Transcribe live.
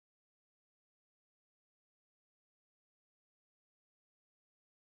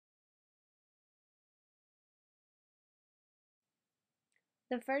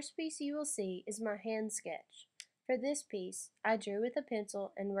The first piece you will see is my hand sketch. For this piece, I drew with a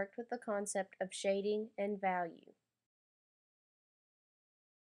pencil and worked with the concept of shading and value.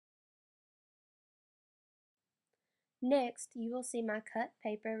 Next, you will see my cut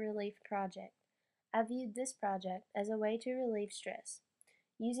paper relief project. I viewed this project as a way to relieve stress.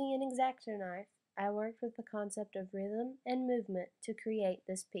 Using an X-Acto knife, I worked with the concept of rhythm and movement to create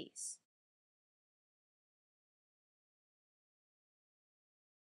this piece.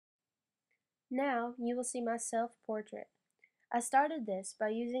 Now you will see my self-portrait. I started this by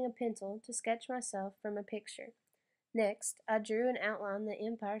using a pencil to sketch myself from a picture. Next, I drew and outlined the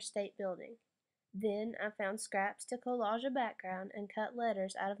Empire State Building. Then I found scraps to collage a background and cut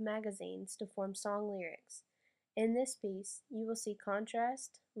letters out of magazines to form song lyrics. In this piece, you will see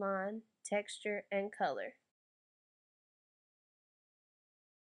contrast, line, texture, and color.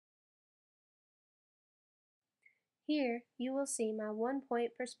 Here, you will see my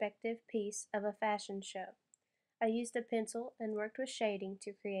one-point perspective piece of a fashion show. I used a pencil and worked with shading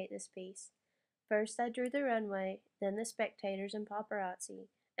to create this piece. First I drew the runway, then the spectators and paparazzi,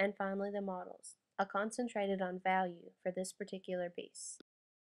 and finally the models. I concentrated on value for this particular piece.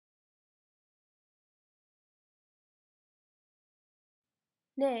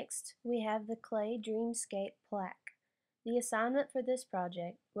 Next, we have the clay dreamscape plaque. The assignment for this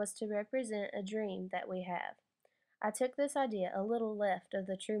project was to represent a dream that we have. I took this idea a little left of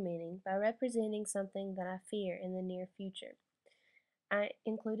the true meaning by representing something that I fear in the near future. I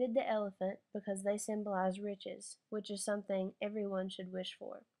included the elephant because they symbolize riches, which is something everyone should wish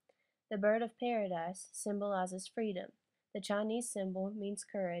for. The bird of paradise symbolizes freedom. The Chinese symbol means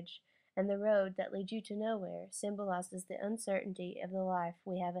courage, and the road that leads you to nowhere symbolizes the uncertainty of the life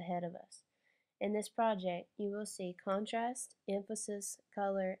we have ahead of us. In this project, you will see contrast, emphasis,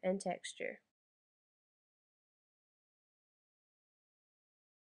 color, and texture.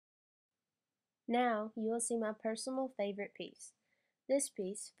 Now, you will see my personal favorite piece. This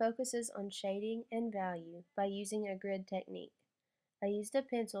piece focuses on shading and value by using a grid technique. I used a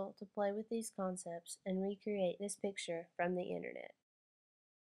pencil to play with these concepts and recreate this picture from the internet.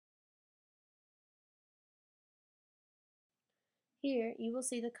 Here, you will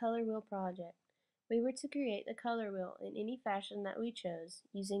see the color wheel project. We were to create the color wheel in any fashion that we chose,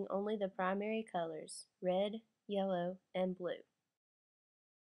 using only the primary colors, red, yellow, and blue.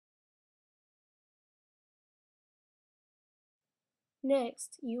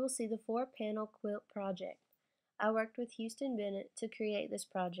 Next, you will see the 4-panel quilt project. I worked with Houston Bennett to create this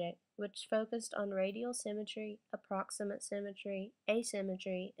project, which focused on radial symmetry, approximate symmetry,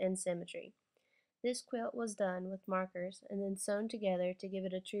 asymmetry, and symmetry. This quilt was done with markers and then sewn together to give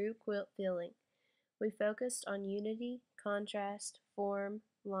it a true quilt feeling. We focused on unity, contrast, form,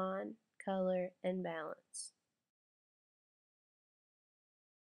 line, color, and balance.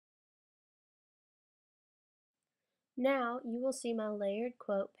 Now you will see my layered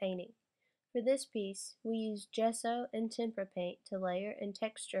quilt painting. For this piece, we used gesso and tempera paint to layer and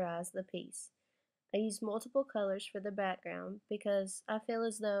texturize the piece. I used multiple colors for the background because I feel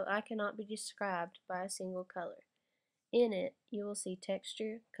as though I cannot be described by a single color. In it, you will see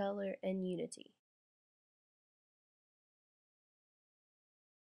texture, color, and unity.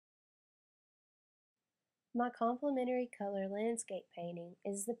 My complementary color landscape painting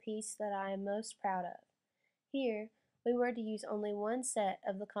is the piece that I am most proud of. Here, we were to use only one set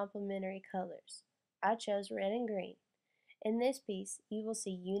of the complementary colors. I chose red and green. In this piece, you will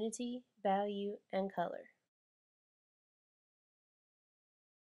see unity, value, and color.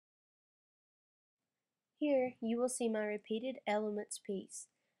 Here, you will see my repeated elements piece.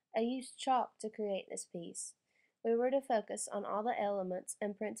 I used chalk to create this piece. We were to focus on all the elements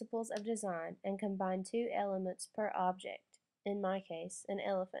and principles of design and combine 2 elements per object, in my case, an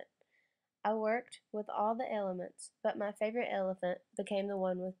elephant. I worked with all the elements, but my favorite elephant became the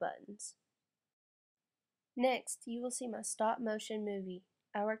one with buttons. Next, you will see my stop motion movie.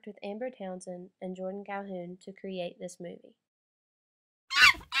 I worked with Amber Townsend and Jordan Calhoun to create this movie.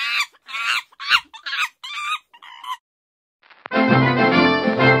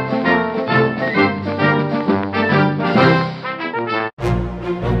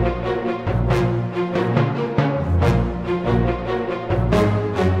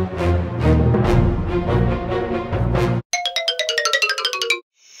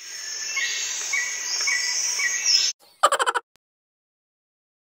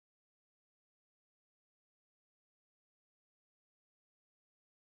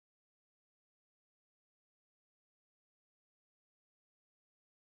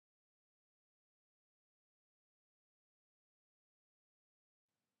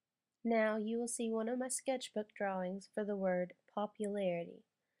 Now you will see one of my sketchbook drawings for the word popularity.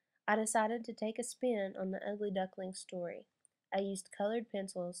 I decided to take a spin on the Ugly Duckling story. I used colored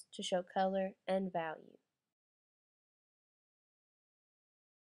pencils to show color and value.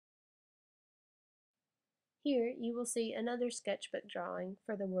 Here you will see another sketchbook drawing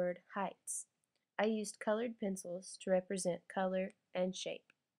for the word heights. I used colored pencils to represent color and shape.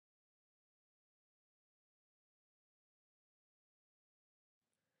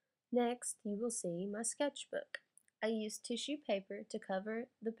 Next, you will see my sketchbook. I used tissue paper to cover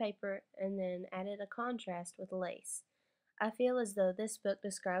the paper and then added a contrast with lace. I feel as though this book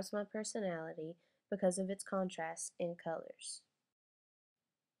describes my personality because of its contrast in colors.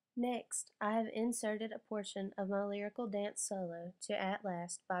 Next, I have inserted a portion of my lyrical dance solo to At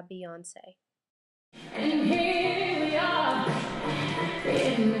Last by Beyonce. And here we are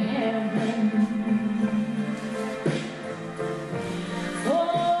in heaven.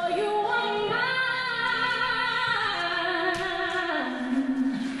 For you are mine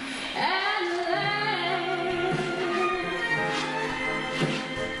at last.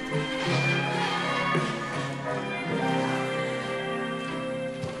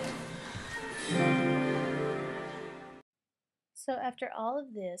 So after all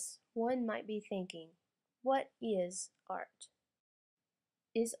of this, one might be thinking, what is art?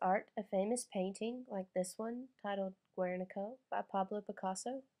 Is art a famous painting like this one titled Guernica by Pablo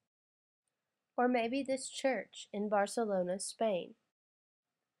Picasso? Or maybe this church in Barcelona, Spain?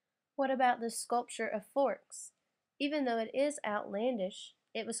 What about this sculpture of forks? Even though it is outlandish,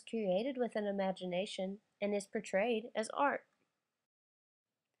 it was created with an imagination and is portrayed as art.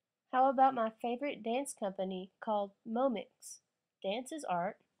 How about my favorite dance company called Momix? Dance is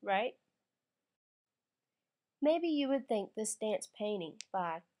art, right? Maybe you would think this dance painting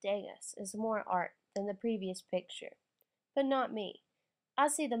by Degas is more art than the previous picture, but not me. I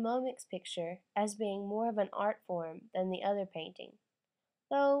see the Momix picture as being more of an art form than the other painting,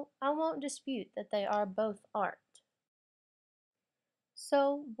 though I won't dispute that they are both art.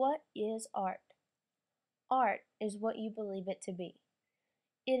 So, what is art? Art is what you believe it to be.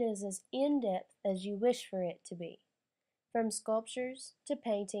 It is as in-depth as you wish for it to be. From sculptures to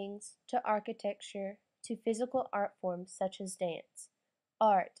paintings to architecture to physical art forms such as dance,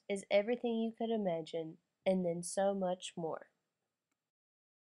 art is everything you could imagine and then so much more.